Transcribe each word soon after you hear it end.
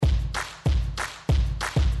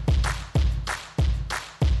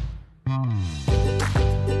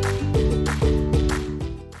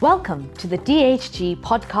Welcome to the DHG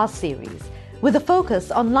podcast series with a focus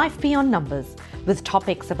on life beyond numbers with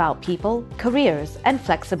topics about people, careers, and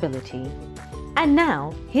flexibility. And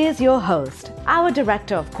now, here's your host, our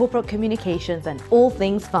Director of Corporate Communications and All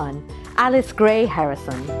Things Fun, Alice Gray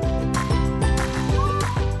Harrison.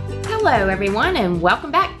 Hello, everyone, and welcome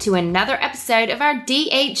back to another episode of our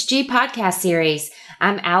DHG podcast series.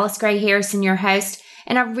 I'm Alice Gray Harrison, your host,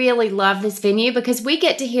 and I really love this venue because we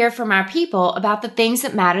get to hear from our people about the things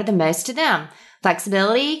that matter the most to them: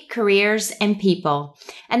 flexibility, careers, and people.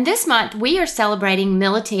 And this month, we are celebrating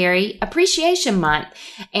Military Appreciation Month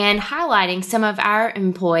and highlighting some of our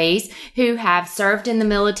employees who have served in the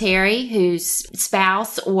military, whose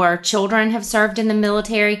spouse or children have served in the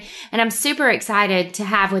military. And I'm super excited to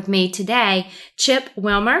have with me today Chip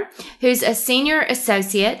Wilmer, who's a Senior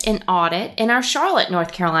Associate in Audit in our Charlotte,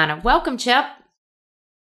 North Carolina. Welcome, Chip.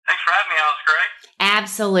 Thanks for having me, Alice Gray.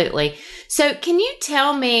 Absolutely. So can you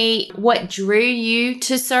tell me what drew you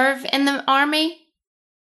to serve in the Army?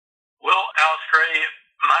 Well, Alice Gray,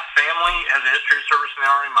 my family has a history of service in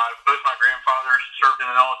the Army. Both my grandfathers served in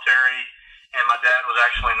the military, and my dad was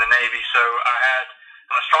actually in the Navy. So I had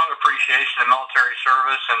a strong appreciation of military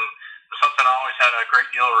service, and something I always had a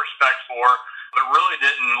great deal of respect for, but really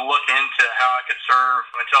didn't look into how I could serve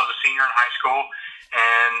until I was a senior in high school.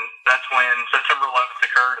 And that's when September 11th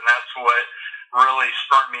occurred, and that's what really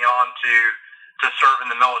spurred me on to serve in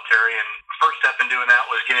the military. And first step in doing that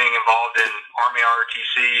was getting involved in Army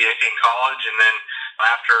ROTC in college, and then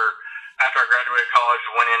after I graduated college,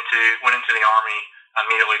 went into the Army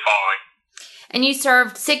immediately following. And you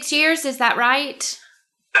served 6 years, is that right?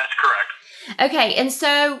 That's correct. Okay, and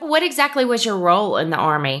so what exactly was your role in the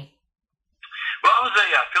Army? Well, I was a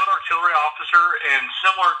field artillery officer, and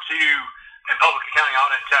similar to in public accounting,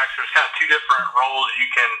 audit, and tax, there's kind of two different roles you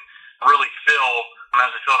can really fill as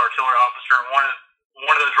a field artillery officer. And one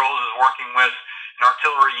of those roles is working with an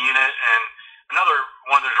artillery unit, and another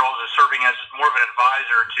one of those roles is serving as more of an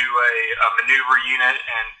advisor to a maneuver unit,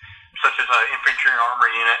 and such as an infantry and armor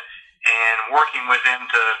unit, and working with them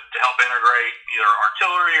to help integrate either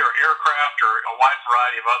artillery or aircraft or a wide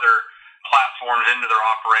variety of other platforms into their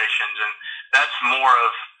operations. And that's more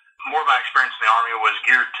of my experience in the Army was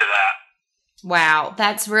geared to that. Wow,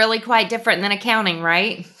 that's really quite different than accounting,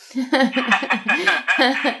 right? Just a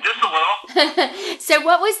little. So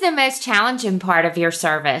what was the most challenging part of your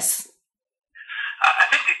service? I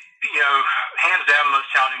think, hands down, the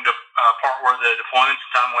most challenging part were the deployments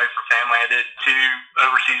and time away from family. I did 2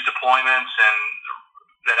 overseas deployments, and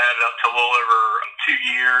that added up to a little over 2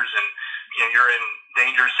 years. And, you're in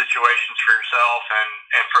dangerous situations for yourself and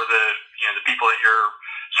for the people that you're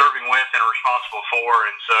serving with and are responsible for.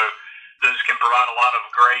 And so those can provide a lot of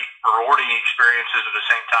great, rewarding experiences. At the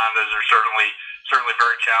same time, those are certainly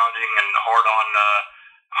very challenging and hard on the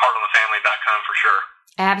family back home for sure.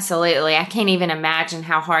 Absolutely. I can't even imagine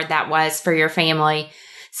how hard that was for your family.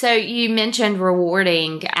 So you mentioned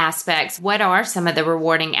rewarding aspects. What are some of the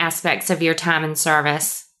rewarding aspects of your time in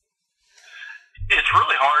service? It's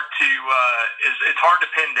really hard it's hard to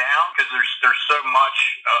pin down because there's so much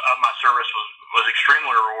of my service was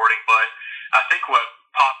extremely rewarding. But I think what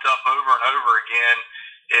popped up over and over again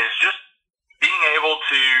is just being able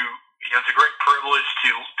to, it's a great privilege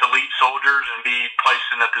to lead soldiers and be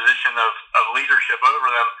placed in a position of leadership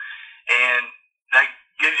over them. And that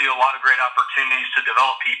gives you a lot of great opportunities to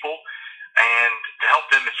develop people and to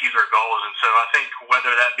help them achieve their goals. And so I think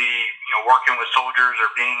whether that be, working with soldiers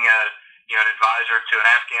or being an advisor to an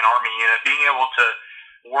Afghan Army unit, being able to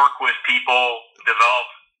work with people,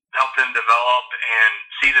 help them develop and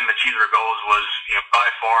see them achieve their goals was, by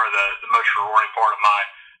far the most rewarding part of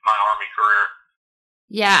my Army career.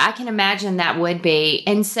 Yeah, I can imagine that would be.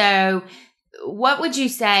 And so what would you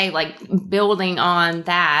say, like building on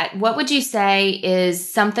that, what would you say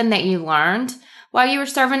is something that you learned while you were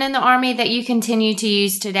serving in the Army that you continue to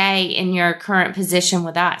use today in your current position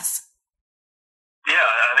with us? Yeah,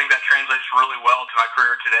 I think that translates really well to my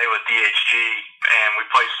career today with DHG, and we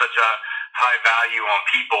place such a high value on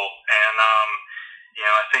people. And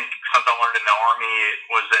I think something I learned in the Army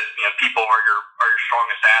was that people are your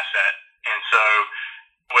strongest asset. And so,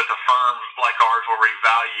 with a firm like ours, where we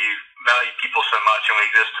value people so much, and we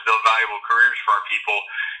exist to build valuable careers for our people,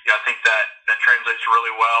 I think that translates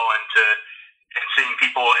really well into seeing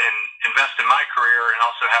people invest in my career, and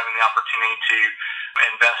also having the opportunity to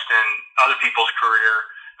invest in other people's career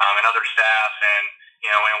and other staff, and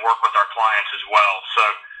work with our clients as well. So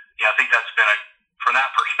I think that's been from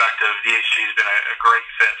that perspective, DHG has been a great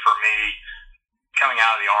fit for me coming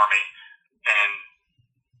out of the Army and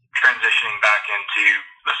transitioning back into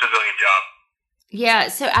the civilian job. Yeah,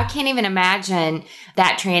 so I can't even imagine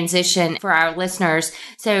that transition for our listeners.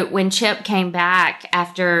 So when Chip came back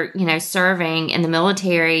after, serving in the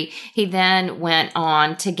military, he then went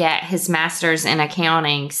on to get his master's in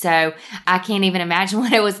accounting. So I can't even imagine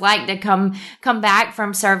what it was like to come back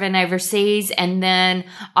from serving overseas and then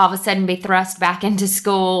all of a sudden be thrust back into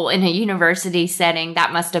school in a university setting.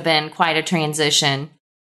 That must have been quite a transition.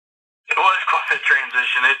 It was quite a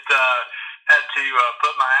transition. It had to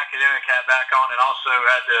put my academic hat back on, and also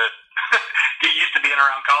had to get used to being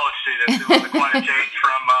around college students. It was quite a change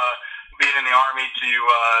from being in the Army to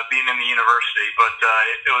being in the university, but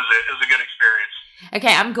it was a good experience.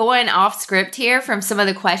 Okay, I'm going off script here from some of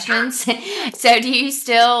the questions. So do you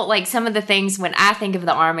still, like some of the things when I think of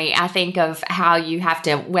the Army, I think of how you have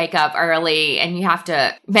to wake up early and you have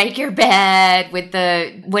to make your bed with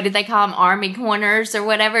the, what did they call them, Army corners or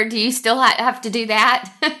whatever? Do you still have to do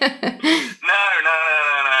that? No.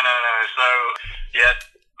 So, yeah,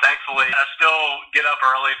 thankfully I still get up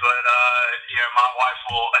early, but, my wife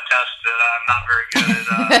will attest that I'm not very good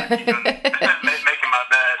at making my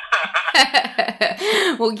bed.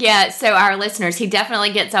 Well, yeah. So our listeners, he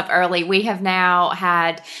definitely gets up early. We have now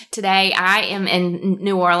had today, I am in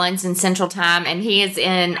New Orleans in Central Time and he is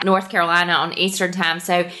in North Carolina on Eastern Time.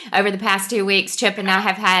 So over the past 2 weeks, Chip and I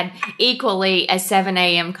have had equally a 7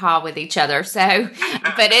 a.m. call with each other. So,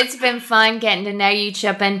 but it's been fun getting to know you,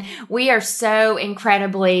 Chip. And we are so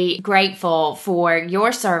incredibly grateful for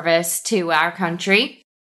your service to our country.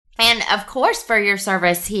 And of course, for your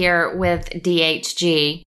service here with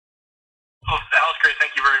DHG. Well, that was great.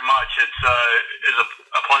 Thank you very much. It's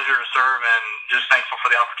a pleasure to serve and just thankful for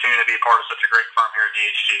the opportunity to be a part of such a great firm here at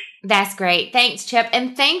DHG. That's great. Thanks, Chip.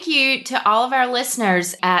 And thank you to all of our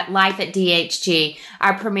listeners at Life at DHG,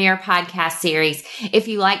 our premier podcast series. If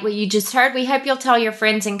you like what you just heard, we hope you'll tell your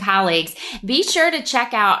friends and colleagues. Be sure to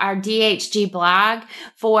check out our DHG blog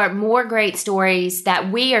for more great stories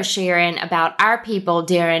that we are sharing about our people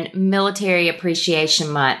during Military Appreciation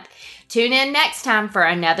Month. Tune in next time for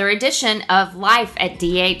another edition of Life at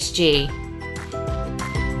DHG.